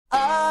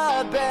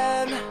I've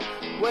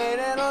been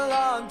waiting a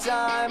long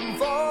time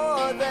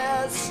for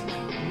this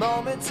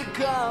moment to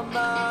come.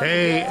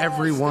 Hey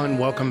everyone,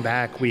 welcome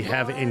back. We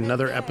have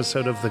another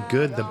episode of The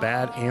Good, the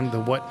Bad, and the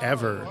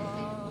Whatever.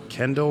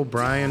 Kendall,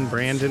 Brian,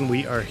 Brandon,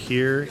 we are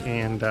here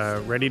and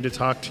ready to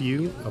talk to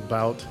you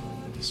about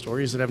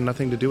stories that have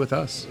nothing to do with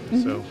us.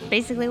 Mm-hmm. So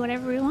basically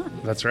whatever we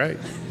want. That's right.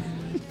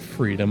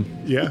 Freedom.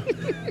 Yeah.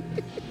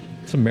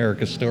 It's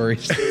America's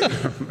stories.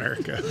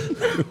 America.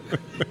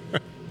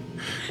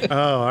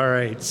 Oh, all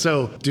right.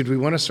 So, did we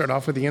want to start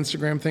off with the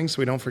Instagram thing so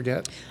we don't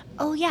forget?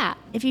 Oh, yeah.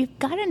 If you've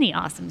got any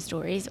awesome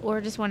stories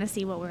or just want to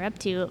see what we're up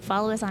to,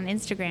 follow us on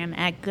Instagram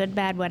at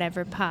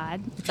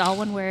goodbadwhateverpod. It's all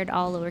one word,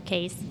 all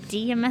lowercase.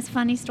 DM us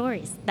funny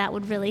stories. That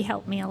would really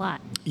help me a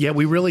lot. Yeah,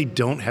 we really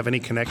don't have any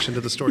connection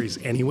to the stories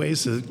anyway,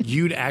 so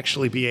you'd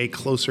actually be a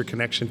closer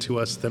connection to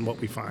us than what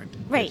we find.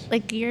 Right.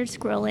 Like you're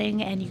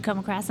scrolling and you come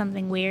across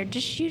something weird,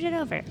 just shoot it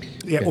over.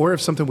 Yeah, or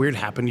if something weird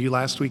happened to you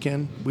last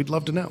weekend, we'd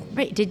love to know.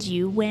 Right. Did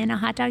you win a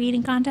hot dog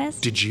eating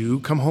contest? Did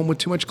you come home with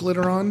too much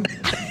glitter on?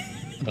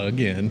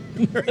 Again.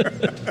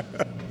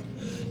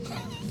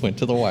 Went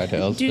to the White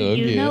House. Do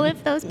you know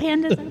if those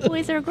pandas are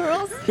boys or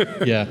girls?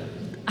 Yeah.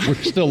 We're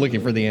still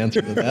looking for the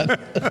answer to that.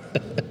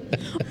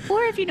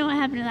 Or if you know what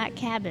happened to that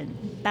cabin,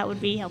 that would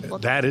be helpful.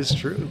 That is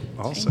true,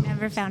 also. I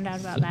never found out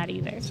about that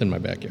either. It's in my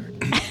backyard.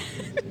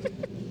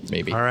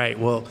 Maybe. All right,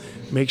 well,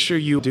 make sure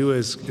you do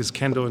as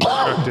Kendall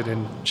instructed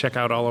and check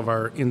out all of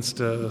our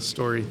Insta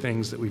story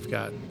things that we've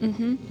got.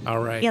 Mm-hmm.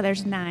 All right. Yeah,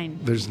 there's 9.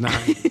 There's 9.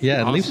 Yeah,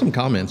 and Awesome. leave some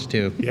comments,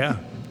 too. Yeah.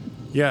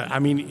 Yeah, I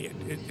mean,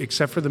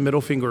 except for the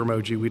middle finger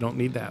emoji, we don't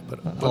need that,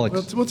 but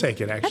we'll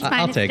take it, actually. That's fine.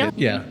 I'll It's take still- it.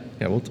 Yeah.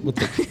 Yeah, we'll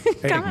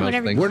take Comment most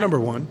whatever you things. We're number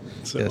 1.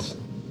 So. Yes.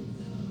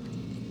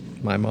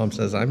 My mom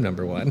says I'm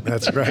number 1.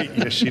 That's right.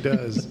 Yes, she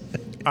does.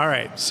 All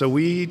right. So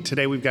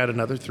today we've got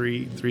another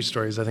three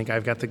stories. I think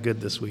I've got the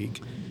good this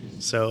week.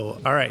 So,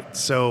 all right.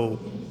 So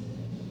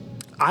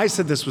I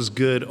said this was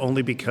good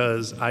only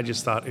because I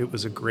just thought it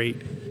was a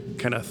great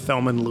kind of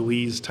Thelma and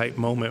Louise type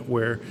moment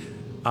where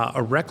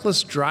a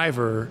reckless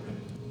driver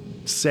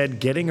said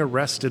getting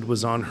arrested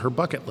was on her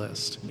bucket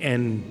list.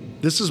 And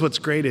this is what's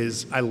great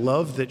is I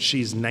love that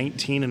she's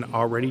 19 and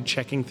already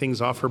checking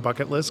things off her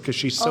bucket list because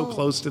she's so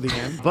close to the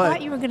end. I But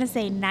thought you were going to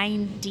say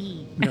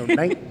 9D. no,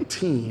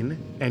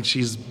 19, and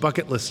she's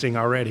bucket listing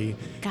already.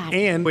 Got it.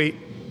 And wait,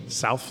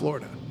 South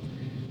Florida.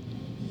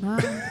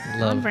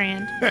 On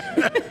brand.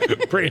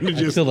 Brandon I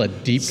just feel a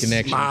deep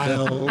connection.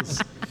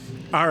 smiles.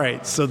 All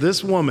right, so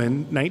this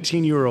woman,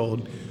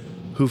 19-year-old,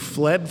 who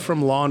fled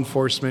from law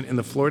enforcement in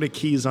the Florida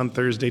Keys on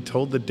Thursday,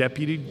 told the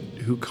deputy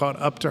who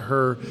caught up to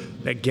her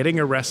that getting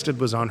arrested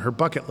was on her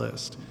bucket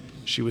list.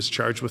 She was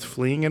charged with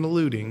fleeing and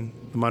eluding,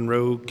 the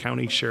Monroe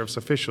County Sheriff's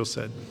official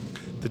said.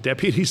 The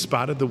deputy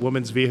spotted the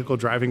woman's vehicle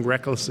driving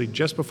recklessly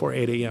just before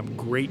 8 a.m.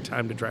 Great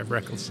time to drive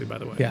recklessly, by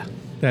the way. Yeah.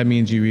 That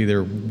means you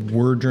either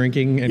were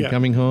drinking and Yeah.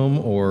 coming home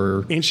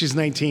or... And she's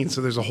 19,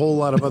 so there's a whole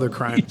lot of other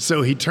crime.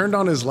 So he turned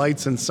on his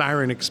lights and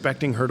siren,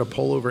 expecting her to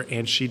pull over,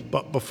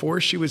 but before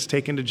she was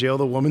taken to jail,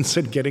 the woman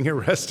said getting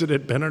arrested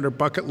had been on her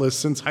bucket list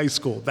since high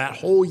school, that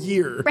whole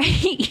year.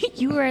 Right.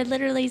 You were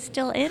literally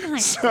still in high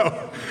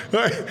school.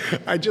 So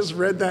I just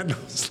read that and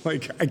I was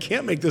like, I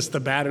can't make this the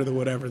bad or the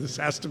whatever. This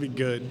has to be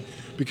good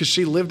because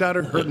she lived out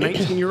her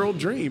 19-year-old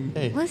dream.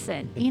 Hey.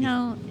 Listen,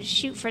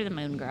 shoot for the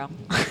moon, girl.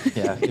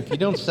 Yeah. If you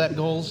don't set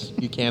goals,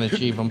 you can't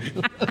achieve them.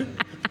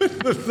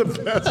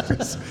 The best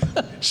is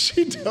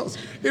she tells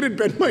it had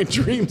been my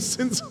dream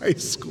since high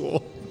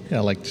school.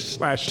 Yeah, like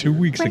Last 2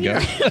 weeks ago.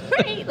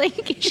 Right?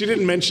 Like, She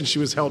didn't mention she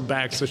was held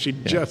back, so she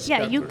just yeah,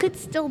 got you through. could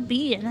still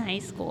be in high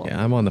school.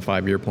 Yeah, I'm on the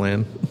 5-year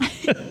plan.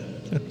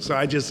 So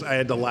I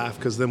had to laugh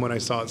because then when I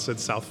saw it said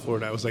South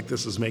Florida, I was like,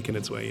 this is making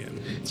its way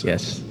in. So,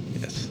 Yes.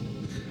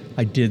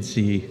 I did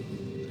see,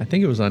 I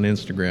think it was on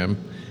Instagram,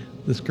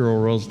 this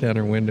girl rolls down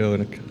her window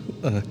and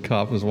a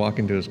cop was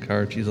walking to his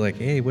car. And she's like,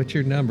 hey, what's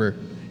your number?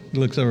 He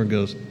looks over and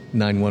goes,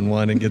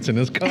 911 and gets in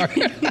his car.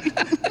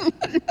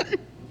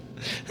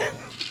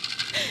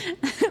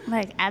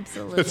 Like,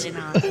 absolutely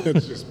not.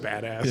 It's just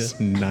badass.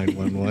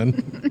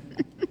 911.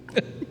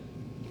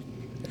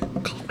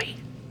 Call me.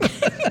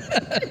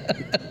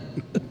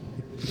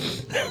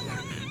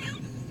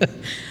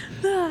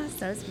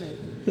 So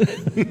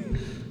smooth.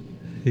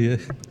 Yeah.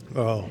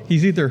 Oh,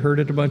 He's either heard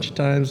it a bunch of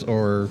times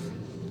or,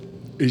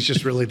 he's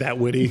just really that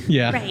witty.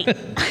 yeah. Right.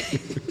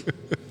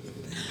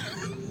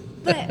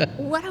 But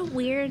what a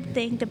weird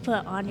thing to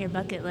put on your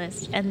bucket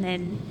list and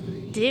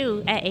then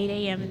do at 8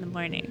 a.m. in the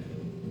morning.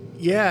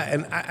 Yeah,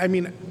 and I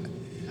mean,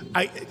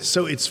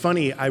 so it's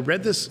funny. I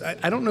read this.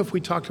 I don't know if we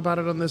talked about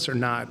it on this or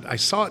not. I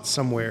saw it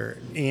somewhere,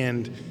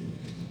 and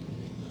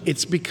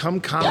it's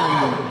become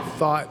common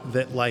thought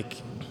that like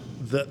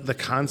the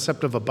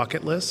concept of a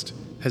bucket list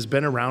has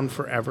been around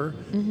forever,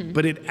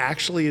 but it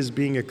actually is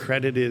being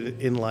accredited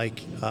in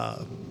like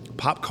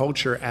pop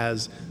culture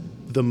as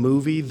the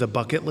movie The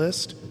Bucket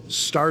List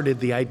started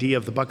the idea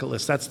of the bucket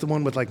list. That's the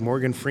one with like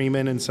Morgan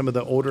Freeman and some of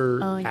the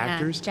older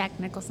actors. Jack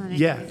Nicholson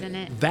Yeah, is in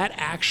it. that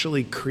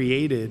actually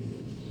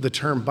created the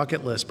term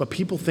bucket list, but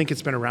people think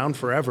it's been around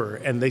forever.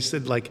 And they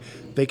said like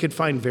they could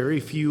find very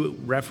few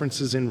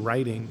references in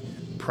writing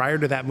prior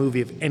to that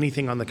movie of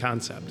anything on the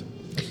concept.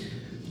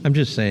 I'm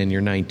just saying,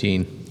 you're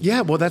 19.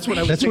 Yeah, well, that's what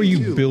I was That's saying where you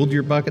too. build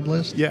your bucket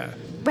list? Yeah.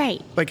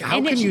 Right. Like, how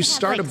And it can you should have,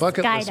 start like, a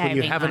bucket list when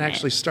you skydiving haven't on it.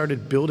 actually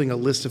started building a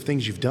list of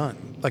things you've done?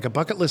 Like, a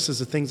bucket list is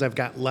the things I've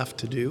got left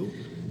to do.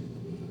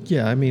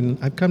 Yeah, I mean,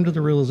 I've come to the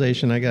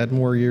realization I got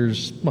more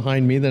years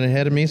behind me than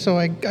ahead of me, so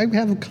I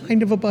have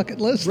kind of a bucket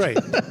list. Right.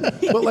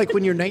 But, like,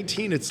 when you're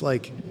 19, it's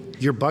like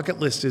your bucket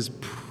list is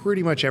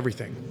pretty much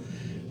everything.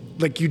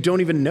 Like, you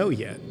don't even know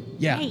yet.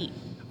 Yeah. Right.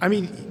 I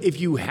mean,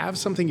 if you have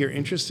something you're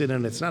interested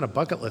in, it's not a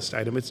bucket list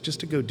item. It's just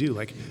to go do.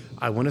 Like,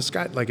 I want to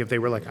sky. Like, if they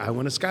were like, I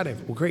want to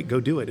skydive. Well, great, go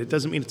do it. It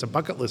doesn't mean it's a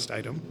bucket list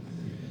item.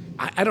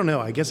 I don't know.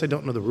 I guess I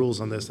don't know the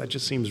rules on this. That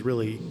just seems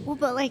really Well,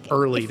 but like,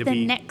 early if to the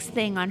be. next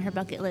thing on her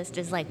bucket list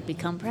is like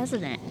become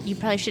president, you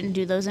probably shouldn't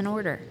do those in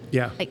order.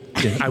 Yeah. Like,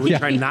 I would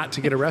try not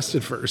to get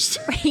arrested first.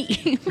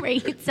 right,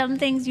 right. Some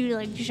things you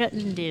like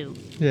shouldn't do.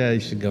 Yeah, you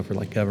should go for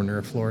like governor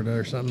of Florida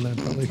or something.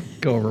 That'd probably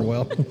go over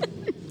well.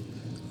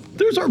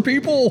 There's our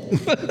people.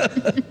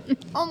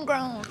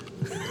 Homegrown.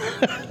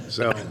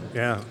 So,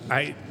 yeah,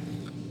 I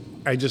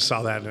just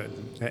saw that.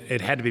 And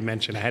it had to be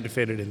mentioned. I had to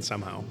fit it in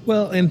somehow.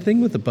 Well, and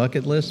thing with the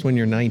bucket list when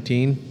you're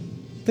 19,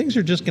 things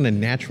are just going to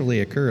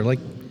naturally occur. Like,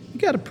 you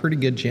got a pretty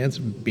good chance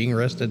of being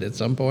arrested at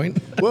some point.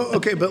 Well,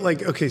 okay, but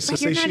like, okay, so But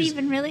say you're not she's...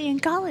 even really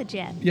in college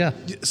yet. Yeah.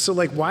 So,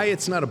 like, why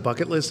it's not a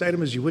bucket list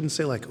item is you wouldn't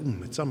say, like,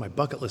 it's on my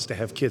bucket list to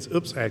have kids.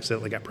 Oops, I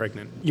accidentally got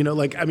pregnant. You know,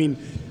 like, I mean,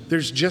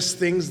 there's just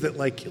things that,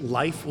 like,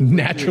 life will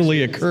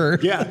Naturally occur.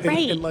 Yeah. And,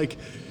 Right. and like,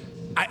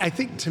 I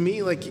think to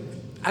me, like,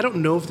 I don't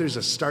know if there's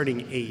a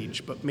starting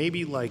age, but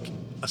maybe, like,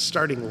 a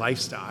starting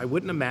lifestyle. I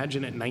wouldn't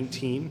imagine at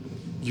 19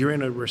 you're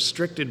in a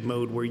restricted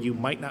mode where you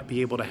might not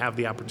be able to have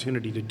the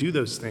opportunity to do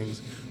those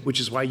things, which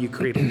is why you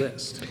create a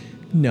list.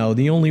 No,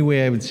 the only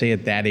way I would say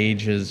at that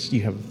age is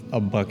you have a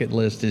bucket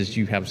list is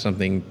you have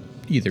something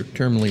either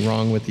terminally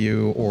wrong with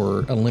you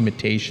or a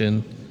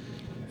limitation.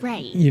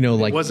 Right. You know,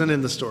 like It wasn't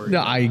in the story.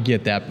 No, I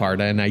get that part,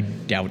 and I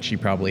doubt she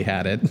probably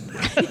had it.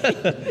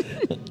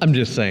 I'm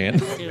just saying.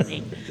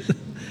 Assuming.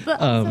 But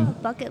also, a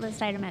bucket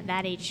list item at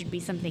that age should be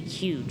something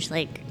huge,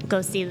 like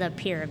go see the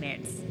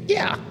pyramids.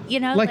 Yeah. You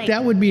know, like like-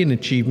 that would be an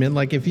achievement.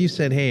 Like if you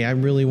said, "Hey, I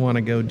really want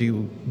to go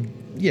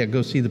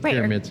go see the Right,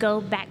 pyramids." or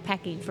go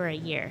backpacking for a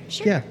year.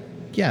 Sure. Yeah.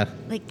 Yeah.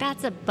 Like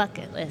that's a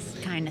bucket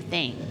list kind of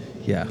thing.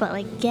 Yeah. But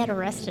like get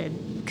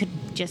arrested could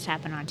just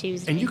happen on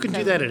Tuesday. And you can so-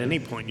 do that at any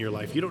point in your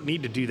life. You don't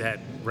need to do that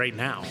right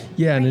now.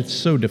 Yeah, and it's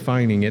so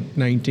defining at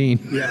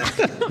 19. Yeah.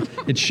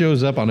 It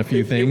shows up on a few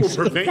It will things.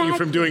 prevent you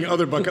from doing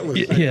other bucket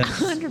list items. Yeah.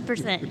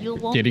 100%. You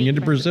won't Getting be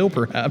into president.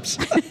 Brazil, perhaps.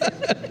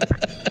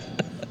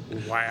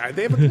 Why?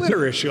 They have a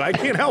glitter issue. I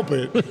can't help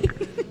it.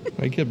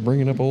 I kept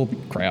bringing up old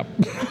crap.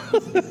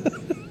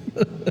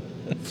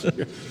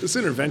 This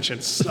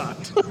intervention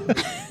sucked.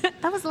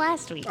 That was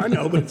last week. I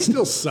know, but it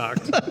still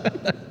sucked.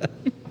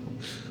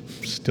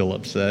 Still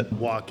upset.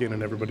 Walk in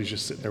and everybody's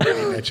just sitting there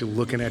waiting at you,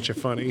 looking at you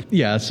funny.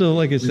 Yeah, so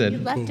like I You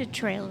said, left a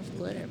trail of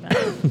glitter, but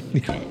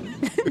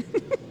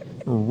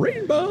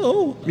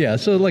rainbow. Yeah,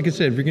 so like I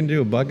said, if you're going to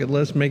do a bucket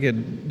list, make it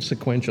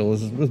sequential.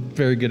 This is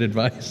very good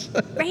advice.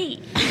 right.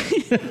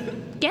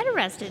 Get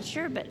arrested,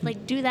 sure, but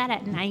like do that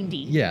at 90.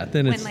 Yeah,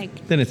 then When, it's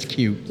like- then it's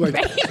cute. Like,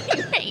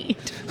 Right.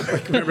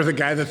 like, remember the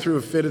guy that threw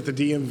a fit at the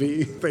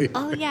DMV? They,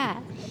 Oh yeah.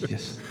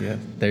 Yes, yeah.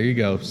 There you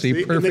go. See, and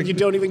then perfect. you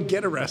don't even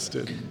get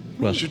arrested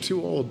Well- because you're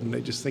too old and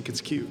they just think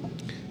it's cute.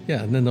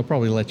 Yeah, and then they'll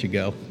probably let you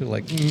go. They're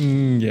like,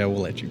 yeah,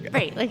 we'll let you go.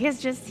 Right. Like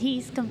it's just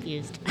he's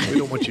confused. We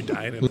don't want you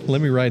dying. Let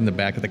me ride in the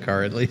back of the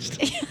car at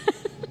least.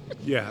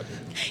 Yeah,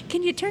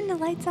 Can you turn the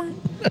lights on?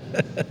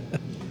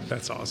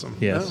 that's awesome.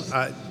 Yes.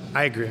 No,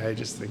 I agree. I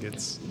just think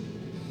it's...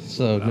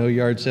 So no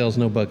yard sales,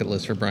 no bucket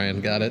list for Brian.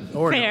 Got it?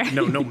 Or Fair.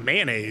 no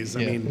mayonnaise.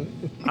 I Yeah.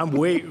 mean,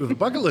 the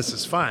bucket list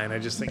is fine. I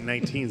just think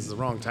 19 is the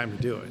wrong time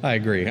to do it. I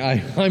agree.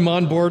 I'm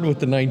on board with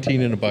the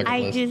 19 in a bucket I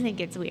list. do think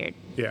it's weird.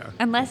 Yeah.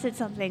 Unless it's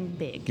something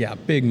big. Yeah,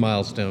 big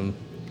milestone.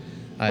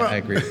 Well- I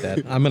agree with that.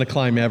 I'm going to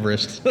climb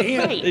Everest.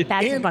 Right,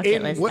 that's a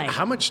bucket list item.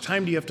 How much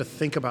time do you have to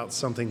think about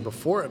something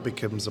before it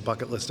becomes a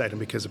bucket list item?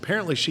 Because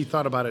apparently she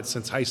thought about it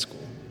since high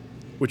school,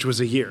 which was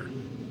a year.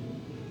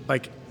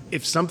 Like,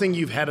 if something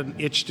you've had an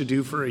itch to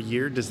do for a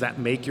year, does that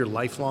make your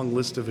lifelong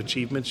list of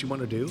achievements you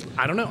want to do?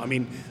 I don't know. I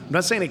mean, I'm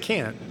not saying it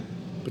can't,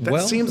 but that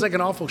Well- seems like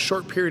an awful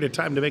short period of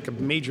time to make a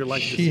major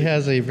life She decision.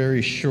 has a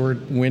very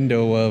short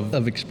window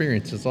of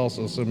experiences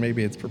also, so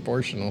maybe it's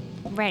proportional.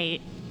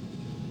 Right.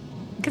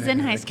 Because in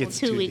Yeah, high that school, gets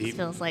 2 too weeks deep.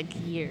 feels like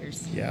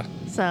years. Yeah.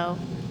 So,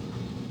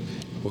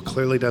 Well,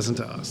 clearly doesn't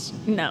to us.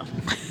 no.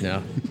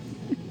 No.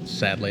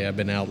 Sadly, I've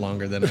been out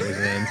longer than I was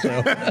in,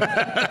 so.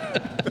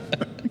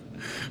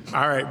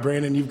 All right,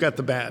 Brandon, you've got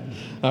the bad.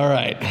 All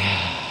right.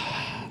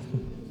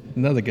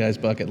 Another guy's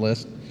bucket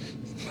list.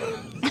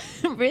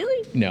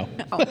 Really? No.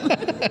 Oh.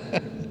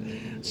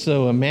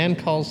 So a man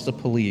calls the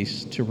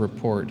police to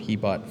report he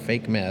bought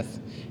fake meth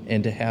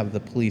and to have the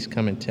police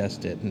come and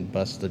test it and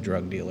bust the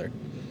drug dealer.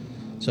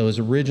 So his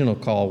original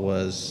call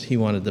was he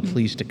wanted the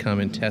police to come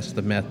and test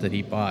the meth that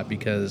he bought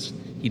because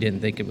he didn't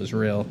think it was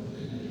real.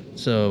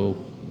 So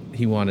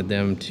he wanted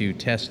them to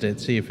test it,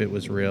 see if it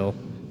was real,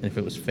 and if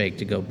it was fake,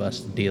 to go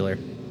bust the dealer.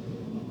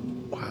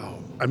 Wow.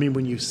 I mean,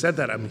 when you said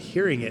that, I'm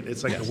hearing it.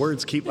 It's like the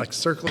words keep like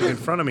circling in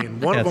front of me, and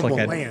one of them It's will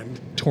like land.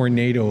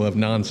 Tornado of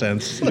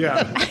nonsense.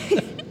 Yeah.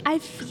 I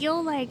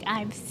feel like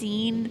I've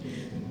seen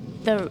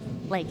the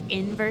like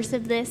inverse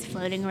of this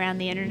floating around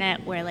the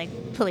internet, where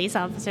like police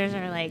officers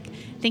are like,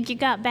 "Think you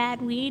got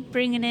bad weed?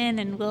 Bring it in,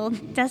 and we'll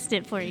test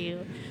it for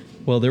you."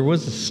 Well, there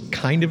was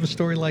kind of a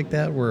story like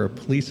that where a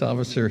police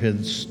officer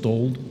had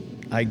stole,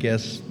 I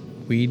guess,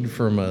 weed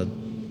from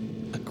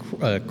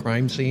a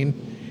crime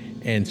scene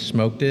and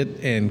smoked it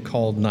and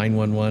called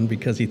 911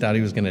 because he thought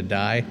he was going to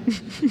die.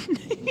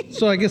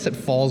 So I guess it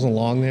falls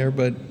along there,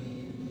 but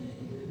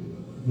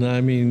no,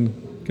 I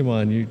mean, come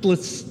on,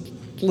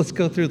 let's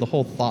go through the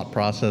whole thought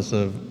process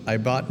of I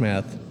bought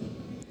meth,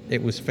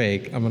 it was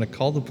fake, I'm going to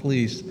call the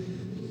police,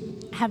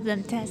 Have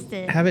them test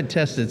it. have it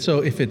tested. So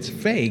if it's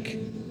fake,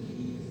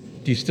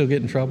 do you still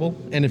get in trouble?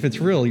 And if it's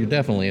real, you're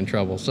definitely in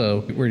trouble.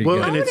 So where do you Well,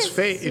 go? and I would it's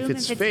fake. If assume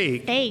it's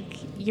fake,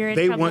 you're in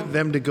they trouble. want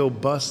them to go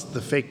bust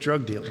the fake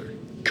drug dealer.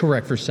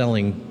 Correct, for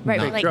selling. right,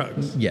 not- like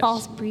drugs. Yes.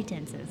 false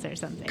pretenses or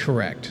something.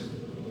 Correct.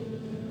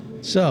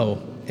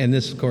 So, and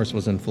this, of course,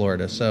 was in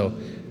Florida. So,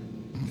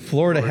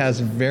 Florida has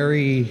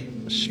very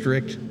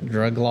strict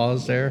drug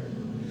laws there.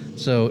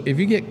 So, if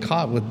you get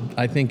caught with,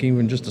 I think,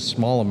 even just a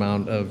small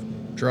amount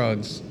of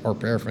drugs or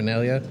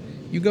paraphernalia,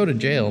 you go to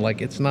jail.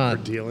 Like, it's For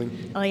not.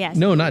 dealing. Oh yes.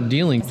 No, not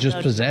dealing, Let's just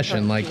go to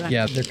possession. Like, jail.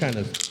 yeah, they're kind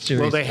of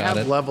serious Well, they about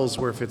have it. levels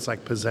where if it's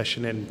like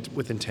possession and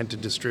with intent to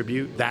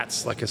distribute,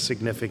 that's like a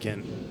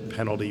significant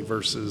penalty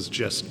versus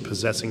just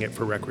possessing it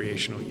for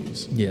recreational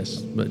use. Yes,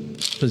 but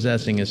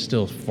possessing is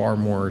still far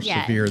more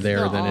Yeah, severe it's there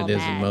still than all it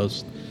is in bad.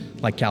 most.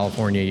 Like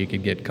California, you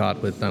could get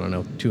caught with, I don't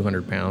know,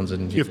 200 pounds.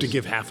 And You have to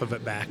give half of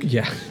it back.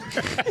 Yeah.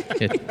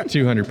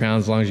 200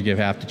 pounds, as long as you give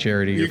half to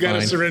charity, you're You got to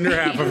fine. surrender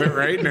half of it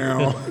right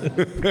now.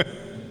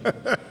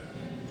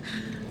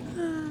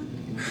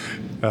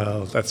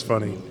 Oh, that's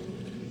funny.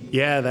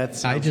 Yeah,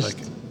 that's. I just,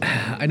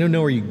 I don't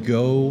know where you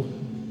go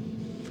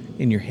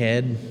in your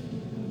head.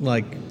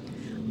 Like,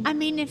 I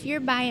mean, if you're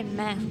buying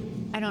meth,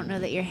 I don't know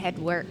that your head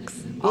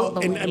works all Well,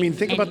 the and way. I mean,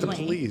 think about the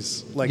anyway.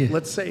 police. Like, Yeah.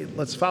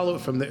 let's follow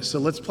it from there. So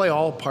let's play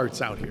all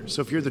parts out here.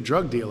 So if you're the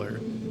drug dealer,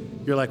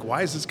 you're like,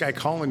 why is this guy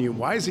calling you?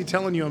 Why is he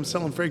telling you I'm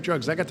selling fake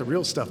drugs? I got the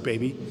real stuff,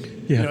 baby.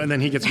 Yeah. You know, and then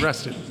he gets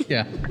arrested.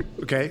 yeah.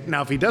 Okay.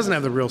 Now, if he doesn't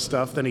have the real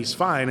stuff, then he's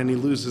fine and he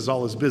loses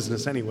all his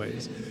business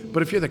anyways.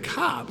 But if you're the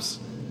cops,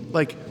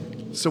 like,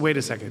 so wait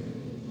a second.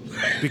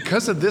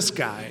 Because of this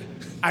guy,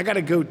 I got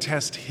to go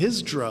test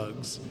his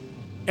drugs.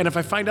 And if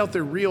I find out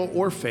they're real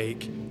or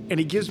fake, and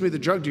he gives me the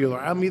drug dealer,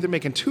 I'm either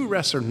making 2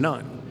 arrests or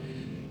none.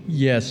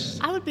 Yes.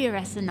 I would be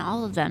arresting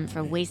all of them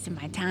for wasting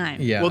my time.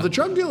 Yeah. Well, the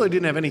drug dealer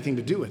didn't have anything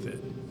to do with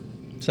it.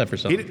 Except for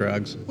He selling did-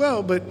 drugs.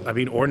 Well, but I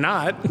mean, or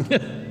not.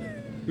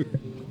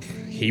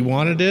 He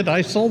wanted it.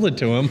 I sold it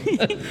to him.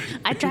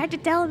 I tried to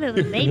tell him it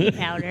was baby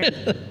powder.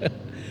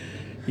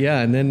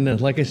 Yeah, and then,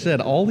 like I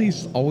said, all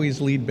these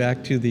always lead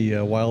back to the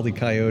Wile E.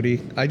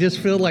 Coyote. I just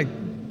feel like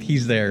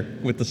he's there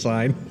with the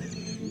sign.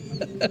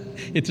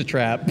 It's a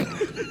trap.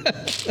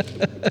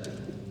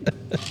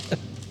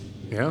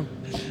 Yeah.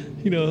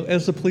 You know,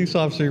 as a police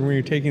officer, when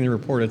you're taking the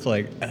report, it's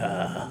like,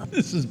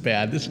 this is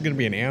bad. This is going to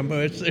be an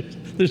ambush.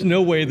 There's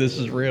no way this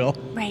is real.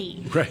 Right.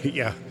 Right.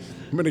 Yeah.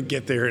 I'm gonna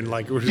get there and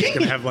like we're just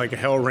gonna have like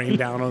hell rain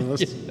down on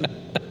us.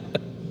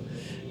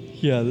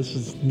 Yeah,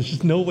 there's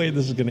just no way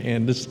this is going to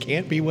end. This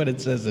can't be what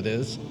it says it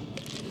is.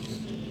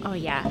 Oh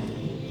yeah.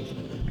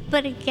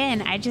 But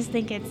again, I just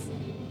think it's,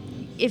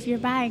 if you're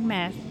buying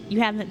meth, you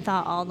haven't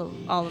thought all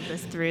of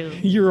this through.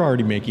 You're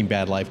already making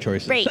bad life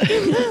choices. Right.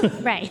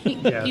 Right.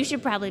 Yeah. You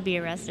should probably be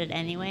arrested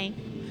anyway.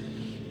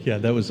 Yeah,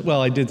 that was,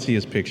 well, I did see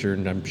his picture,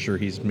 and I'm sure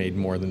he's made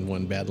more than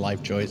one bad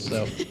life choice.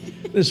 So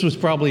this was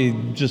probably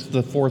just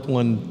the 4th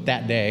one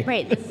that day.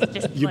 Right. This is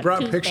just You what brought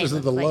Tuesday pictures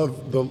of the looks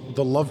like.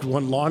 the loved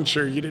one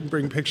launcher. You didn't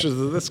bring pictures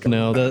of this guy.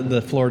 No,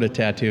 the Florida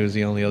tattoo is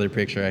the only other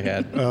picture I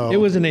had. Oh. It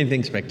wasn't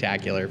anything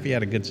spectacular. If he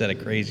had a good set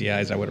of crazy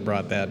eyes, I would have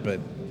brought that. But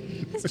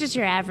It's just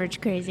your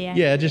average crazy eye.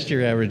 yeah, just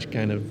your average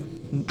kind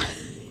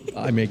of,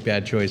 I make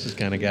bad choices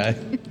kind of guy.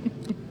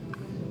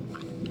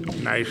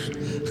 Nice.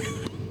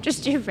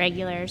 Just your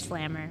regular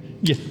slammer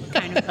Yeah.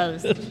 kind of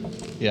post.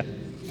 Yeah.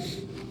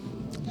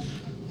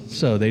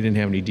 So they didn't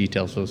have any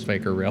details, so it was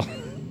fake or real.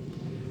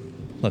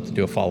 Let's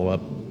do a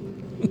follow-up.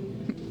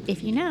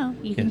 If you know,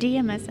 you can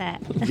DM us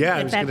at. Yeah,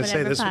 I was going to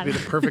say Whatever this would be the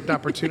pod. perfect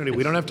opportunity.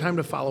 We don't have time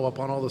to follow up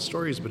on all the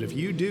stories, but if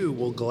you do,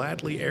 we'll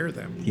gladly air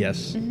them.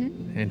 Yes.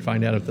 And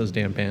find out if those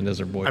damn pandas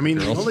are boys I mean,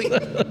 or girls.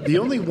 the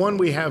only one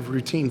we have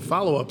routine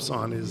follow-ups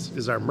on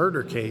is our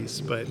murder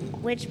case, but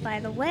Which, by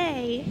the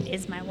way,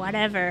 is my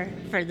whatever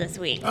for this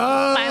week.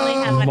 Oh, Finally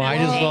have Might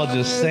as well another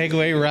just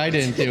segue right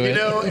into you it.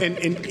 know, and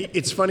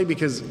it's funny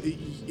because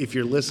if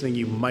you're listening,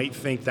 you might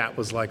think that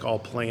was like all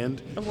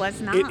planned. It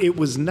was not. It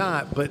was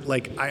not, but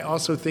like I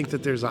also think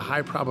that there's a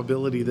high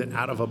probability that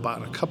out of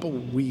about a couple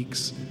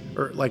weeks,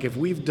 or like if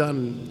we've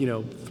done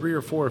 3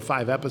 or 4 or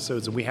 5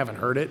 episodes and we haven't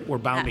heard it, we're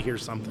bound to hear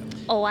something.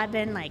 Oh, I've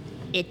been like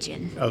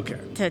itching. Okay.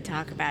 To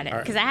talk about it All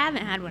right. because I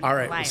haven't had one. All in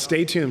right, a while. well,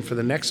 stay tuned for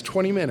the next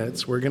 20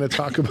 minutes. We're going to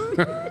talk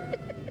about.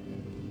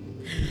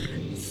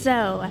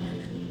 So,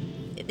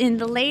 in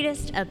the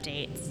latest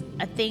updates,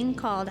 a thing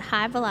called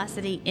high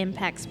velocity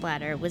impact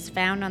splatter was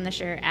found on the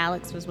shirt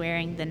Alex was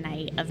wearing the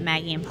night of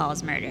Maggie and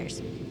Paul's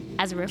murders.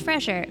 As a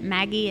refresher,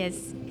 Maggie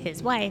is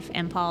his wife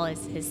and Paul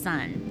is his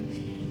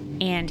son.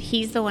 And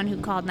he's the one who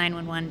called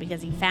 911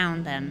 because he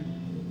found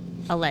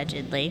them,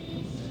 allegedly.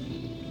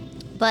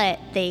 But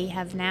they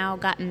have now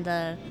gotten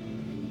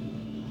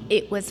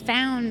it was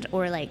found,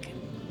 or like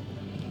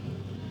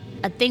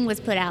a thing was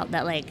put out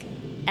that like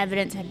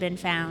evidence had been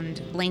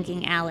found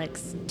linking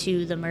Alex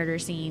to the murder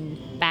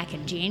scene back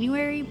in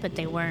January, but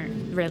they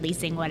weren't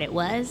releasing what it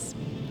was.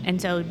 And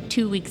so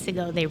 2 weeks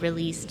ago they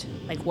released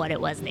like what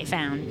it was they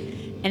found.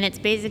 And it's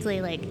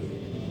basically like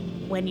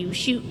when you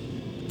shoot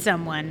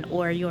someone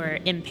or you're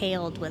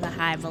impaled with a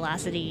high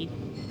velocity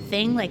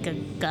thing like a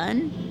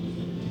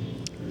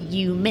gun,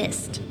 you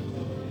missed.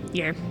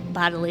 Your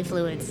bodily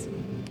fluids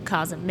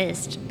cause a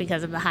mist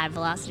because of the high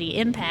velocity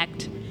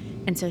impact.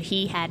 And so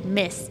he had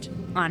mist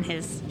on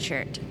his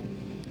shirt.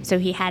 So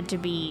he had to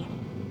be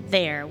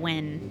there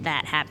when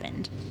that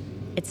happened.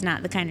 It's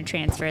not the kind of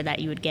transfer that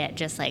you would get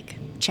just like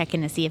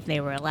checking to see if they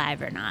were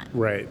alive or not.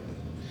 Right.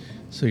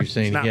 So you're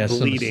saying It's he not has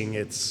bleeding.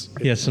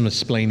 he has some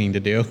explaining to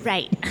do.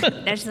 Right.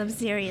 There's some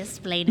serious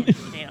explaining to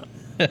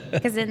do.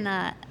 Because in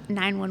the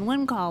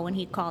 911 call, when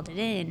he called it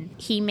in,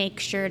 he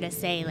makes sure to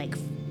say, like,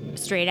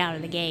 straight out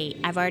of the gate,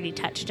 I've already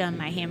touched them.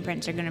 My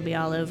handprints are going to be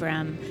all over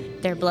them.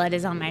 Their blood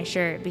is on my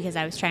shirt because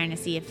I was trying to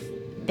see if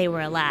they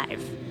were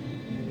alive.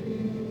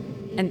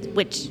 And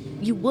which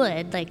you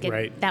would, like,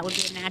 Right. that would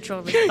be a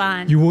natural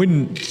response. You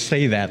wouldn't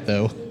say that,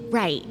 though.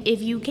 Right.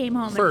 If you came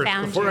home and First,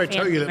 found before your I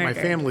tell you that family my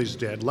murdered. family's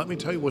dead, let me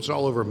tell you what's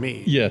all over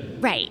me. Yeah.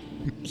 Right.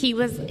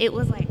 It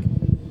was like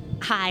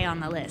high on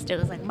the list. It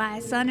was like,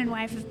 my son and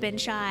wife have been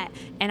shot,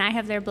 and I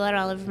have their blood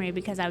all over me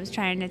because I was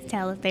trying to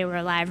tell if they were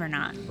alive or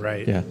not.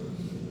 Right. Yeah.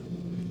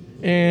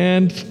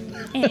 And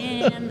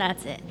And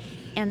that's it.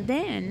 And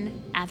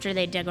then, after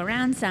they dug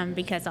around some,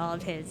 because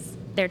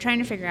they're trying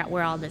to figure out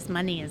where all this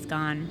money is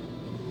gone,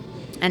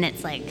 and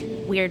it's like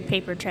weird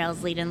paper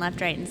trails leading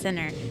left, right, and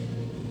center.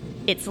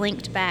 It's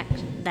linked back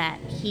that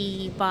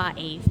he bought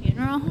a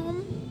funeral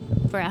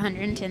home for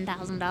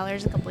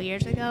 $110,000 a couple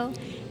years ago,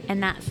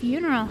 and that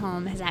funeral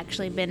home has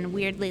actually been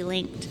weirdly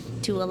linked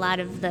to a lot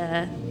of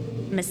the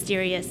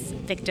mysterious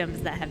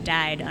victims that have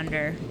died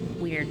under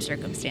weird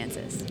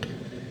circumstances.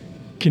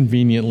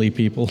 conveniently,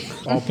 people.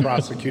 All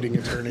prosecuting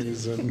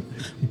attorneys and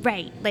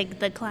Right, like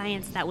the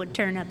clients that would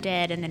turn up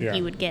dead and then Yeah.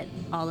 he would get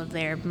all of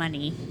their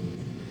money.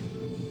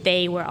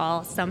 They were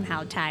all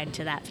somehow tied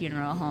to that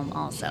funeral home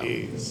also.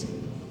 jeez.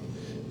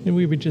 And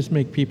we would just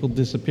make people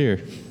disappear.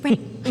 Right.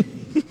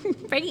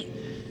 Right.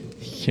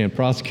 You can't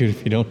prosecute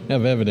if you don't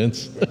have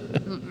evidence.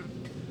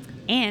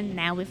 And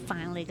now we've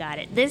finally got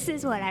it. This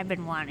is what I've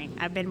been wanting.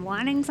 I've been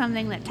wanting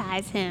something that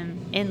ties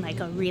him in like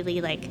a really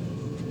like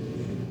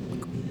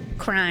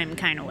crime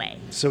kind of way.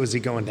 So is he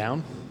going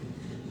down?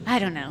 I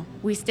don't know.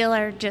 We still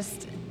are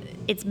just,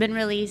 it's been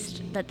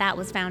released that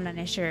was found on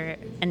his shirt,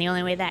 and the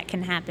only way that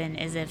can happen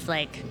is if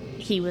like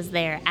he was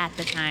there at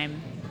the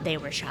time they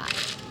were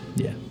shot.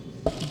 Yeah.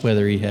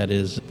 Whether he had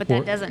his... But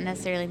that doesn't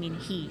necessarily mean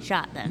he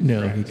shot them.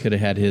 No, Correct. he could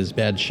have had his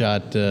bad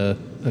shot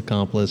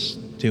accomplice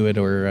to it,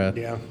 or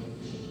Yeah.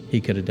 he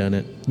could have done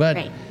it. But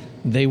Right.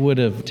 they would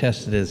have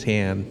tested his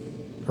hand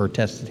or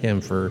tested him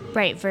for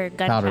Right, for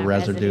gunpowder powder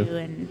residue.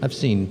 and I've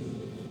seen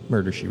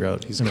Murder, She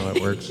Wrote. I know how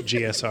it works.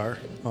 GSR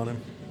on him.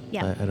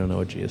 yeah, I don't know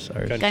what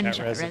GSR is. Gun-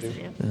 gunshot residue.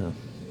 residue. Oh.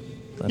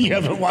 I don't You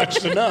know. haven't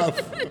watched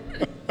enough.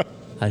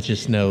 I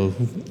just know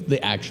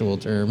the actual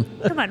term.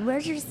 Come on,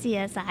 where's your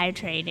CSI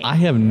training? I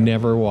have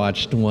never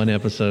watched one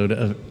episode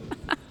of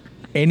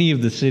any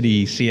of the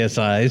city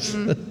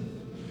CSIs.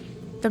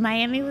 The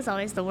Miami was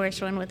always the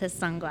worst one with his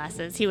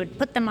sunglasses. He would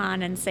put them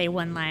on and say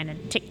one line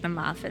and tick them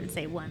off and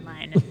say one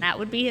line, and that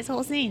would be his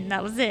whole scene.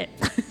 That was it.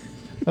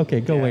 Okay,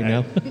 go away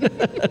now.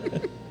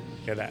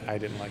 Yeah, I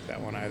didn't like that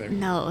one either.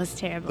 No, it was The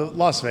terrible.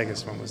 Las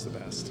Vegas one was the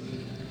best.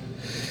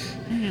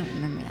 I don't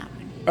remember that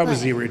one. That was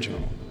But- the original.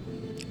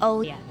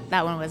 Oh, yeah,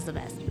 that one was the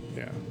best.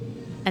 Yeah.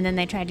 And then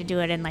they tried to do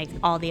it in like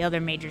all the other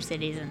major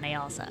cities, and they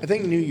all I sucked.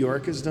 think New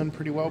York has done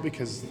pretty well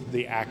because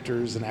the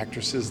actors and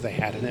actresses they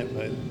had in it,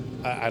 but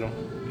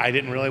I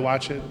didn't really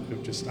watch it.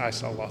 I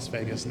saw Las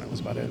Vegas and that was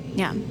about it.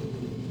 Yeah.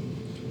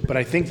 But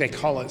I think they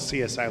call it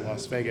CSI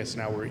Las Vegas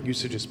now, where it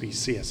used to just be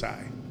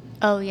CSI.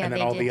 Oh, yeah, And then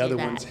they all did the do other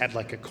that. ones had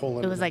like a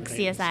colon. It was like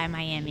names. CSI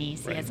Miami,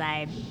 Right.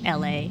 CSI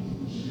LA.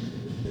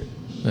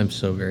 I'm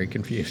so very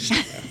confused.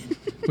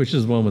 Which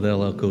is the one with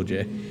LL Cool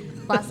J?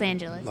 Los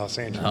Angeles. Los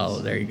Angeles. Oh,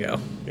 there you go.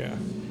 Yeah.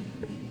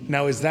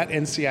 Now, is that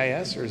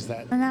NCIS or is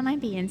that? And that might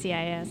be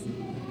NCIS.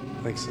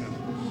 I think so.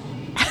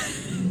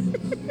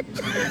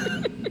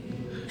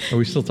 Are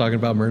we still talking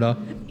about Murdaugh?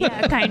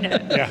 Yeah, kind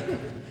of. Yeah.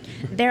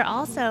 They're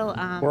also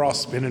We're all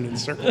spinning in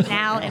circles.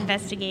 now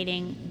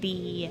investigating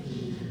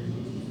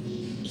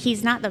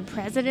he's not the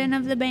president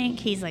of the bank,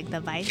 he's like the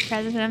vice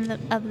president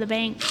of the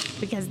bank,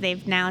 because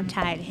they've now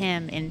tied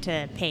him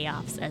into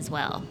payoffs as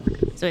well.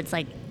 So it's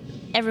like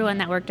everyone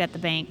that worked at the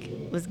bank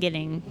was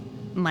getting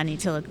money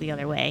to look the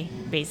other way,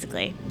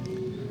 basically.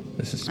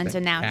 This is And so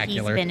now he's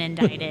spectacular. been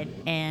indicted,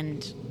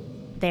 and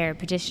they're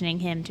petitioning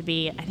him to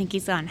be, I think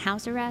he's on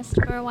house arrest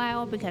for a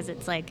while, because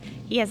it's like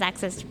he has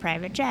access to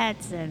private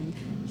jets, and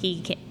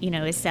he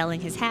is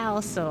selling his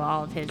house, so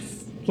all of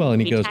his... Well,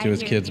 and he be goes tied to his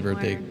here kids' anymore.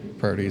 birthday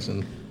parties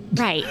and...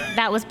 Right,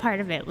 that was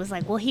part of it. Was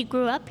like, well, he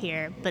grew up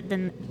here, but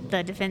then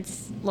the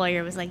defense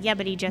lawyer was like, yeah,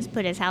 but he just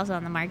put his house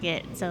on the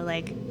market, so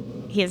like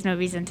he has no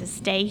reason to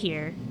stay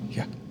here.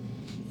 Yeah.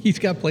 He's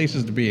got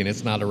places to be, and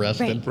it's not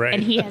arrested. Right.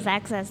 And he has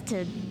access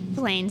to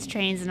planes,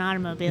 trains, and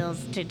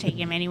automobiles to take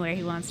him anywhere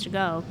he wants to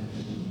go.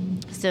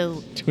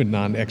 So To a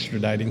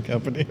non-extraditing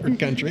company or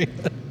country.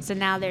 so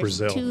now there's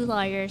Brazil. 2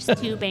 lawyers,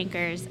 2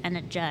 bankers, and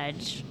a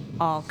judge,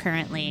 all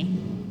currently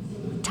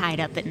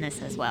tied up in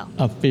this as well.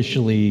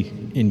 Officially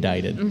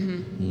indicted.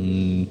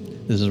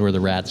 This is where the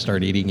rats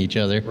start eating each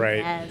other. Right.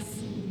 Yes,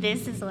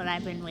 this is what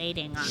I've been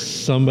waiting on.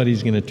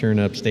 Somebody's going to turn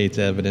up state's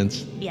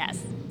evidence.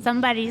 Yes,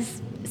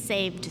 somebody's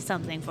saved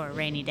something for a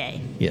rainy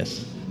day.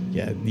 Yes.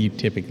 Yeah, you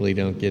typically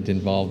don't get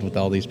involved with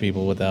all these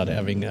people without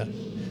having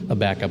a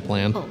backup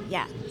plan. Oh,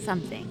 yeah,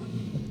 something.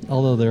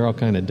 Although they're all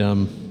kind of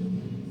dumb,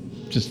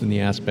 just in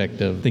the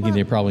aspect of thinking Well-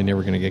 they're probably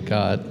never going to get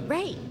caught.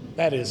 Right,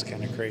 That is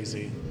kind of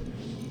crazy.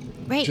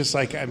 right. Just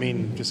like, I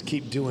mean, just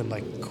keep doing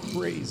like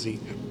crazy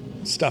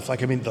stuff.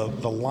 Like, I mean, the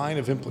line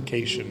of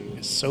implication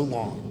is so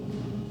long.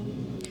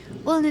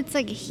 Well, and it's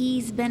like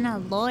he's been a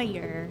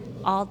lawyer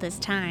all this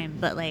time,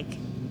 but like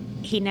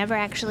he never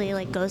actually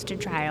like goes to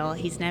trial.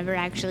 He's never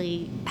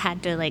actually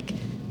had to like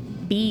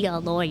be a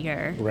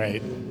lawyer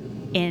Right.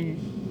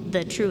 in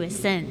the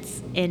truest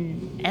sense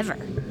in ever.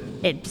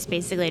 It's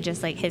basically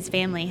just like his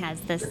family has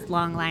this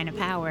long line of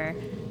power,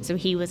 so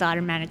he was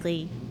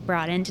automatically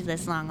brought into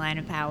this long line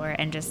of power,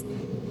 and just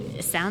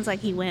it sounds like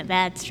he went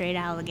bad straight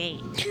out of the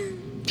gate.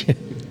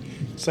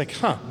 It's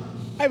like, I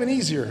have an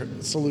easier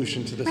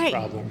solution to this Right.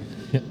 problem.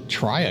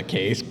 Try a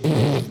case.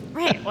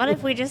 Right. What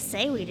if we just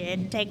say we did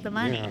and take the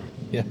money? Yeah.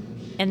 Yeah.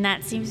 And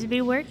that seems to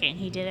be working.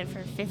 He did it for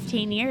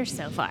 15 years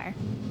so far.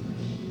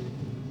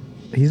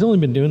 He's only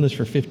been doing this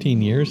for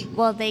 15 years.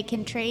 Well, they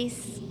can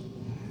trace.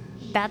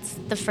 That's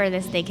the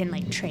furthest they can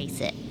like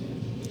trace it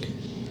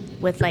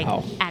with like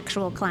Wow.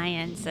 actual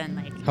clients and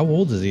like. How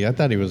old is he? I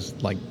thought he was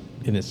like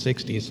in his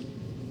 60s.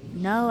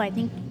 No, I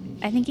think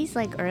he's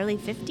like early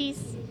 50s.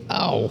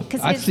 Oh,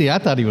 'Cause I his- see. I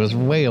thought he was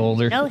way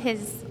older. No,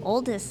 his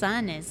oldest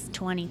son is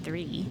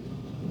 23,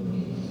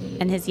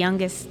 and his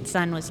youngest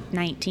son was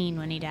 19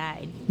 when he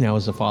died. Now,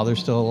 is the father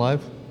still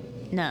alive?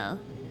 No,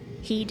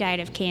 he died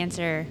of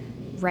cancer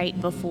right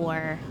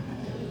before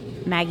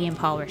Maggie and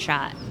Paul were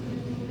shot.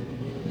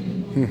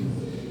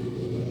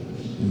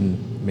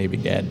 Maybe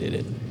dad did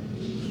it.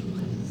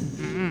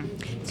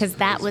 Because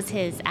that was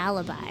his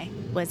alibi,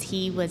 was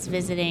he was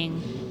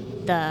visiting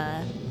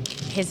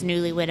his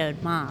newly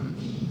widowed mom,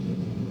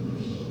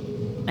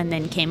 and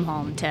then came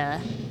home to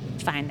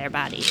find their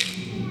body.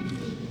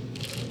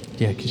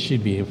 Yeah, because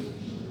she'd be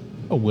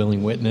a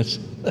willing witness.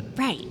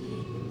 Right.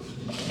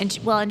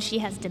 And she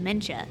has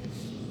dementia.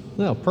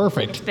 Oh, It's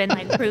perfect. been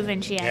like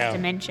proven she has Yeah.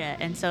 dementia,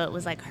 and so it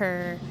was like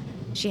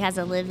she has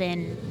a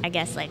live-in, I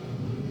guess, like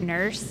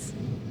nurse.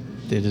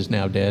 It is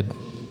now dead.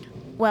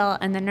 Well,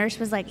 and the nurse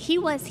was like, he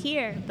was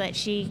here, but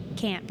she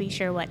can't be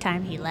sure what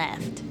time he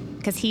left.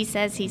 Because he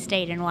says he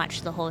stayed and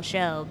watched the whole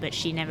show, but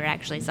she never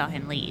actually saw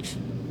him leave.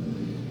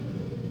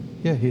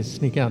 Yeah, he'd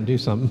sneak out and do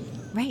something.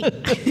 Right.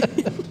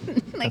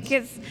 Like,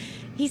 because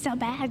he's a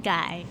bad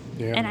guy.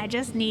 Yeah. And I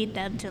just need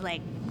them to,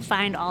 like,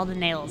 find all the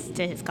nails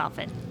to his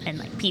coffin and,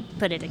 like,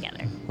 put it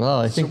together. Well,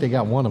 I think they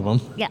got one of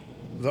them. Yeah.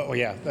 Oh,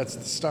 yeah, that's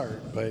the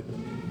start. But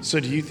so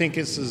do you think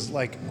this is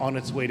like on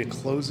its way to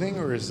closing,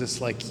 or is this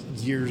like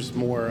years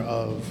more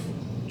of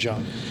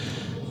junk?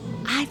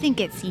 I think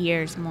it's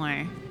years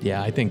more.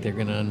 Yeah, I think they're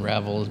going to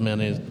unravel as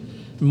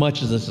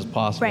much as this is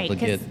possible Right, to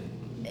because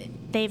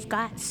get. they've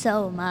got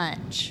so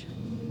much.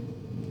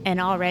 And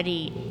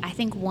already, I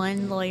think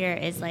one lawyer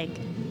is, like,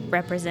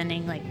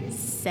 representing, like,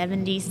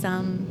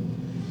 70-some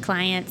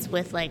clients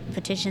with, like,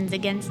 petitions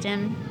against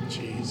him.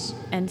 Jeez.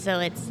 And so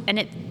it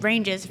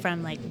ranges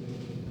from, like,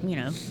 you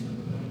know,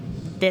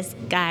 this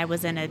guy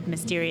was in a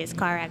mysterious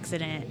car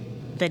accident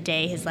the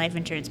day his life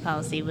insurance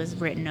policy was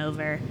written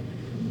over,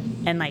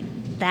 and, like,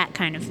 that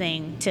kind of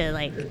thing, to,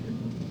 like,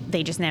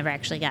 they just never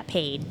actually got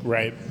paid.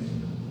 Right.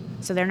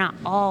 So they're not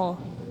all,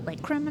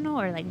 like,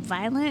 criminal or, like,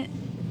 violent,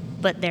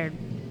 but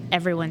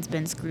everyone's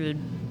been screwed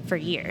for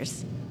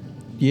years.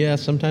 Yeah,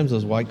 sometimes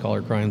those white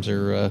collar crimes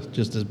are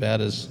just as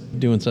bad as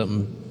doing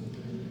something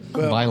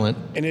Well, violent.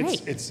 And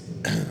Right. it's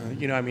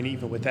you know, I mean,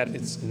 even with that,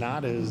 it's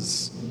not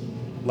as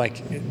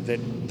like that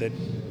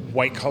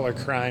white collar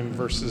crime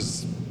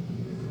versus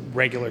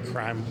regular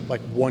crime,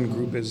 like one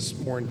group is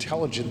more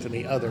intelligent than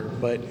the other,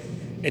 but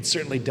it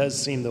certainly does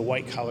seem the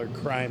white collar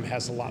crime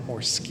has a lot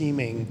more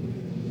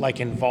scheming, like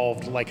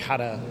involved, like how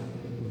to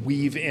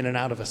weave in and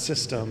out of a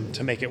system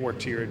to make it work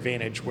to your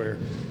advantage, where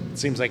it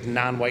seems like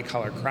non-white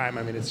collar crime,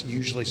 I mean, it's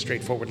usually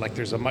straightforward, like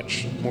there's a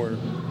much more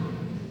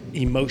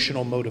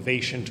emotional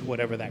motivation to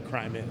whatever that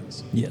crime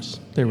is. Yes,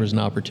 there was an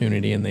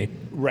opportunity, and they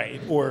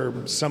Right, or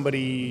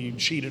somebody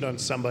cheated on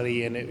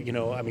somebody, and it,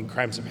 I mean,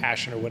 crimes of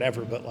passion or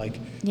whatever. But like,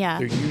 Yeah.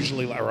 they're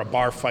usually, or a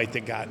bar fight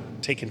that got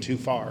taken too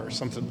far or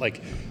something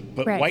like.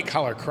 But Right. white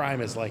collar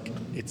crime is like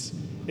it's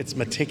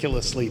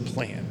meticulously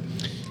planned.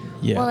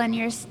 yeah. Well, and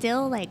you're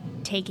still like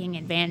taking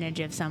advantage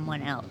of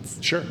someone else.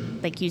 Sure.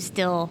 Like you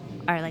still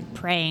are like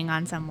preying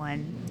on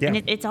someone. Yeah.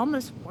 And it's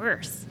almost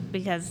worse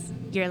because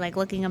you're like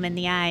looking them in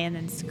the eye and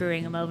then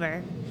screwing them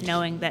over,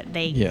 knowing that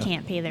they Yeah.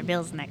 can't pay their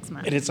bills next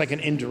month. And it's like an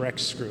indirect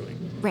screwing.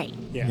 Right.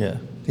 yeah,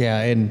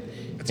 and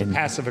It's a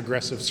passive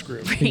aggressive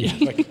screw. Right.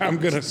 Like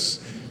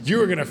you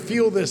are gonna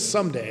feel this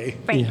someday.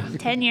 Right. Yeah.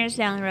 10 years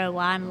down the road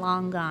while I'm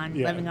long gone,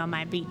 Yeah. living on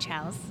my beach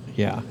house.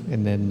 yeah,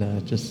 and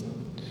then just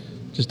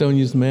don't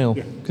use the mail,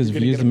 because if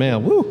You're you use the gonna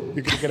mail, woo.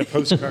 You're gonna get a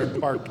postcard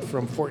marked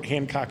from Fort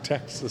Hancock,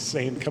 Texas,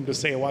 saying "Come to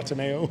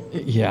Sayawatanayo."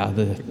 Yeah,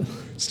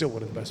 Still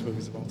one of the best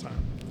movies of all time.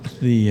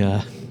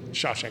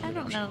 Shawshank I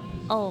don't Redemption. know.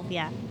 Oh,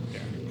 yeah.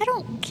 I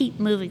don't keep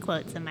movie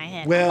quotes in my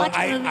head. Well, watch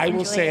a movie, I will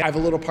enjoy say it. I have a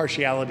little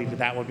partiality to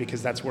that one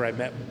because that's where I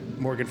met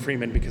Morgan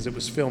Freeman, because it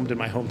was filmed in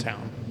my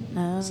hometown.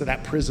 Oh. So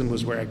that prison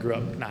was where I grew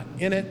up, not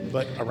in it,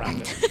 but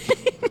around it.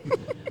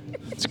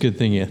 it's a good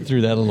thing you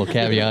threw that little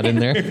caveat in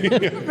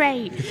there.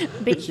 Right.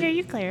 Be sure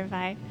you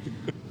clarify.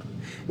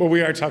 Well,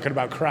 we are talking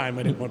about crime.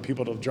 I didn't want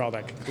people to draw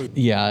that conclusion.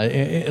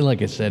 Yeah,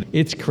 like I said,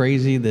 it's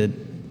crazy that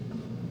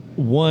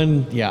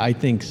I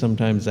think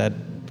sometimes that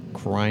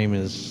crime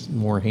is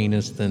more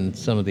heinous than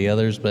some of the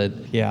others, but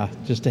yeah,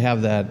 just to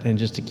have that and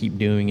just to keep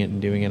doing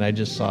it. I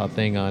just saw a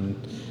thing on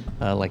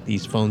like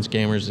these phone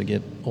scammers that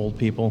get old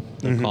people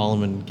and call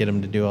them and get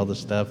them to do all this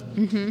stuff.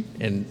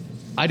 And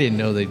I didn't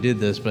know they did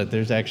this, but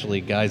there's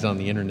actually guys on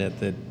the internet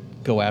that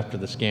go after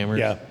the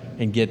scammers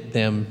and get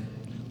them,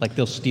 like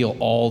they'll steal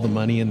all the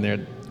money in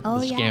the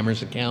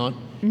scammer's account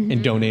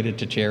and donate it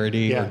to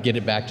charity or get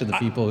it back to the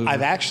people who...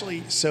 I've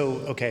actually,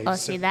 Oh,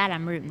 see, that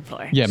I'm rooting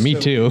for. Yeah, me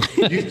too.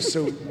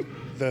 So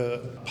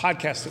the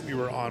podcast that we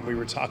were on, we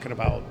were talking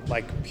about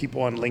like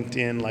people on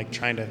LinkedIn, like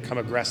trying to come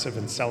aggressive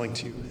and selling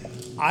to you.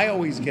 I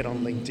always get on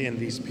LinkedIn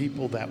these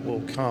people that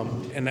will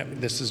come, and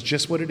this is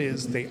just what it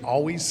is. They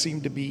always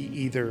seem to be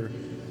either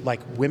like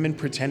women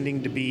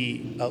pretending to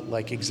be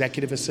like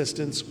executive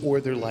assistants,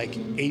 or they're like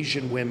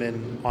Asian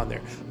women on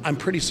there. I'm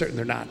pretty certain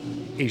they're not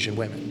Asian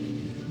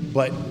women,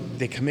 but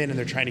they come in and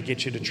they're trying to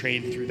get you to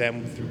trade through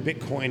them through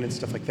Bitcoin and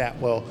stuff like that.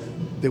 Well,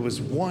 there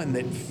was one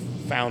that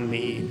found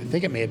me, I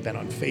think it may have been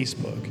on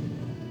Facebook,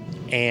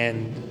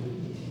 and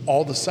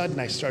all of a sudden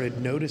I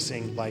started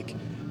noticing, like,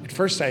 at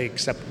first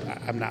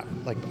I'm not,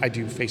 like, I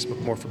do Facebook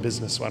more for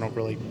business, so I don't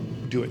really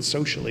do it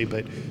socially,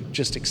 but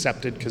just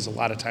accepted because a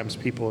lot of times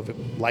people have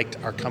liked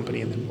our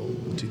company and then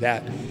we'll do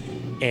that.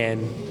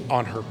 And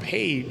on her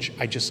page,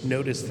 I just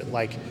noticed that,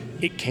 like,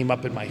 it came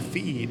up in my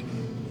feed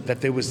that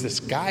there was this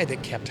guy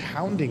that kept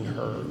hounding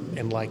her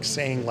and like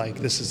saying like,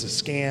 this is a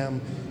scam,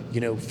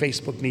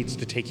 Facebook needs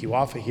to take you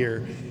off of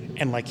here.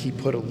 And like he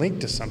put a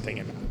link to something,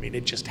 and I mean,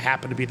 it just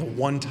happened to be the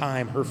one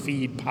time her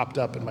feed popped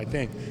up in my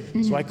thing.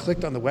 So I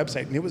clicked on the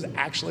website, and it was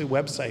actually a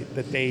website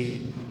that they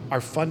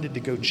are funded to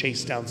go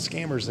chase down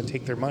scammers and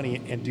take their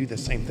money and do the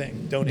same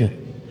thing, donate it.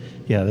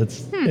 Yeah, it's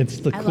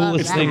the I love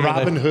coolest that. thing. The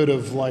Robin Hood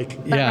of like,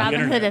 But Yeah.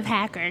 Robin Hood of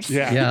hackers.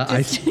 yeah.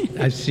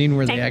 I've seen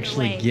where Take they it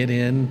actually away. get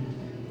in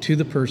to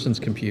the person's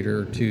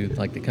computer, to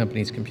like the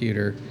company's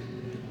computer.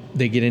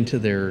 They get into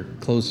their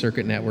closed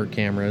circuit network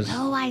cameras.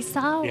 Oh, I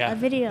saw Yeah. a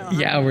video.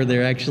 Yeah, where they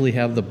actually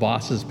have the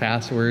boss's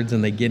passwords,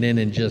 and they get in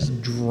and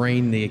just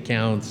drain the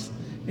accounts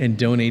and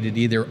donate it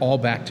either all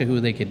back to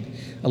who they could.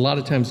 A lot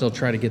of times they'll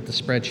try to get the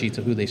spreadsheets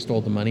of who they stole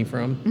the money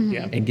from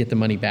Yeah. and get the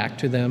money back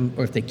to them.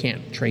 Or if they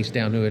can't trace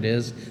down who it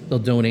is, they'll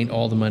donate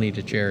all the money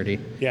to charity.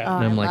 Yeah.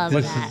 And I'm I like,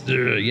 love this that.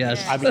 is,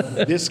 yes. I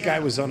mean, this guy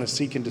was on a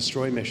seek and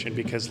destroy mission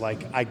because,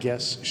 like, I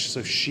guess,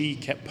 so she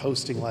kept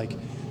posting, like,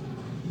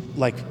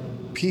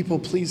 people,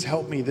 please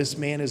help me. This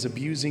man is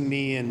abusing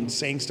me and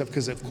saying stuff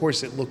because, of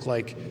course, it looked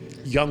like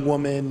young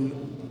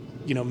woman,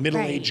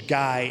 middle-aged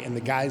guy, and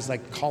the guy's,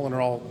 like, calling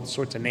her all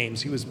sorts of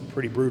names. He was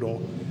pretty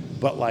brutal,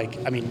 but, like,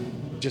 I mean,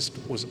 just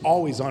was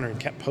always on her and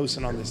kept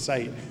posting on this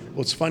site.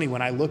 Well, it's funny,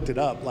 when I looked it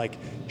up, like,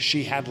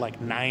 she had, like,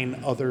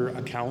 9 other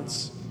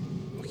accounts.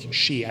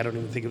 I don't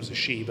even think it was a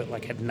she, but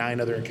like had 9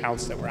 other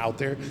accounts that were out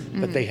there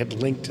that they had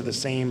linked to the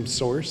same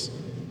source.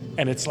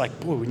 And it's like,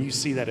 boy, when you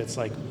see that, it's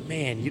like,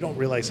 man, you don't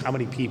realize how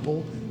many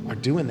people are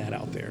doing that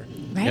out there.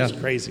 Right. It's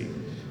crazy.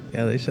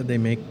 Yeah, they said they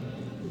make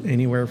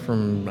anywhere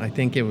from, I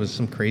think it was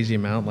some crazy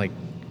amount, like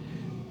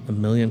couple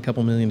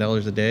 $1 million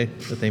a day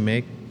that they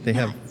make. They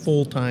have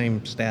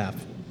full-time staff.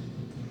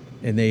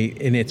 And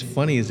it's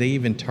funny is they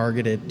even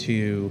target it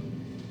to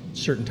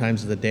certain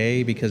times of the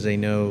day because they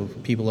know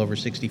people over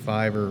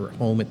 65 are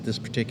home at this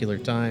particular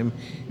time,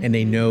 and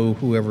they know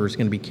whoever is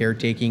going to be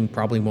caretaking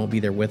probably won't be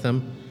there with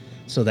them.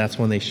 So that's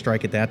when they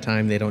strike at that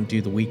time. They don't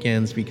do the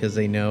weekends because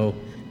they know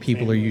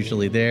people are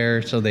usually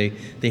there. So they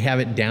have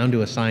it down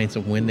to a science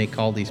of when they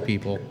call these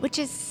people. Which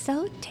is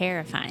so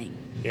terrifying.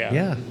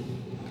 Yeah.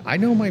 I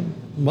know my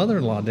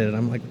mother-in-law did it.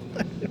 I'm like,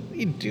 what are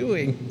you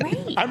doing?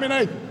 Right. I'm in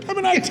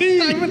IT.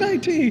 I'm in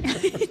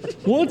IT.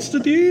 What's the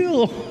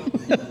deal?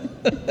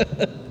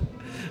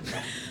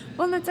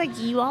 Well, it's like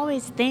you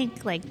always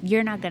think like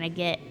you're not going to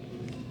get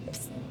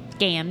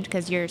scammed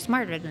because you're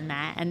smarter than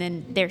that, and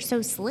then they're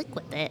so slick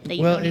with it that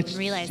you don't even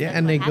realize. Yeah, that's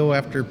and what they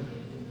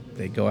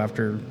happened. go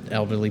after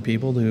elderly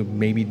people who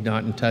maybe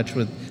not in touch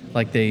with.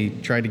 Like they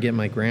tried to get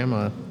my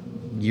grandma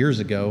years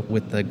ago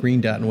with the Green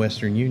Dot in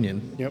Western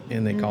Union. Yep.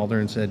 And they called her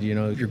and said,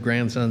 your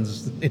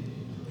grandson's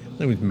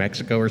in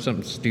Mexico or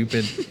something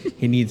stupid.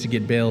 He needs to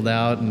get bailed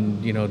out,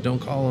 and don't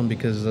call him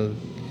because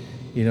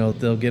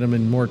they'll get him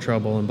in more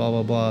trouble and blah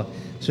blah blah.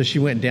 So she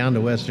went down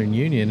to Western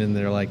Union, and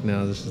they're like,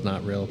 no, this is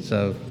not real.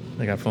 So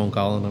I got a phone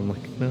call, and I'm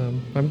like, no,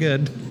 I'm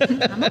good.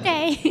 I'm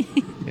okay.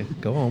 Yeah,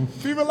 go home.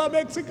 Viva la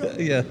Mexico.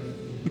 Yeah.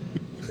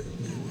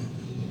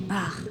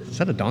 Is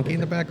that a donkey in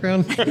the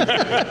background?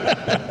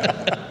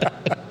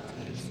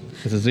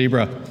 It's a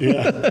zebra.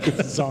 Yeah,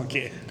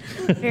 zonky.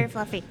 Very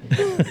fluffy.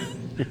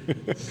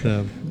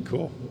 So,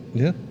 Cool.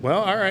 yeah.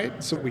 Well, all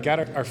right. So we got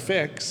our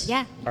fix.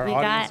 Yeah, Our we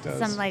audience got does.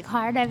 some like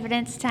hard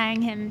evidence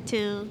tying him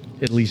to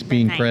At least the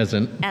being night-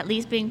 present. At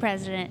least being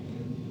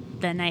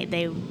present the night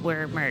they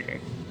were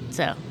murdered.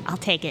 So I'll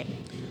take it.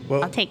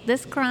 Well- I'll take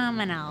this crumb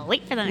and I'll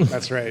wait for the next.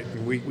 That's right.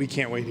 We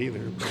can't wait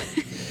either.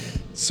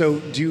 So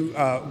do you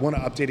want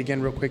to update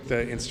again real quick the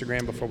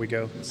Instagram before we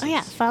go? Oh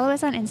yeah, follow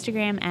us on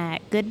Instagram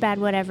at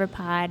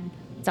goodbadwhateverpod.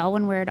 It's all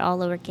one word, all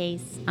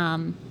lowercase.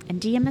 And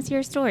DM us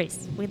your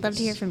stories. We'd love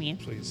to hear from you.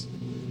 Please.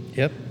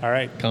 Yep. All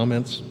right.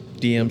 Comments,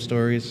 DM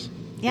stories.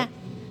 Yeah.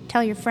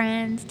 Tell your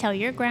friends, tell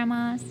your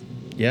grandmas.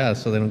 Yeah,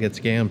 so they don't get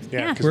scammed. Yeah,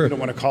 Yeah. because we don't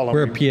want to call them.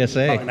 we're a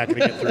PSA. Probably not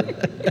going to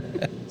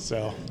get through.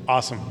 So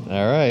awesome.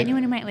 All right.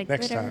 Anyone who might like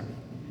Next glitter. time.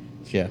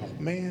 Yeah.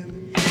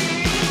 Man.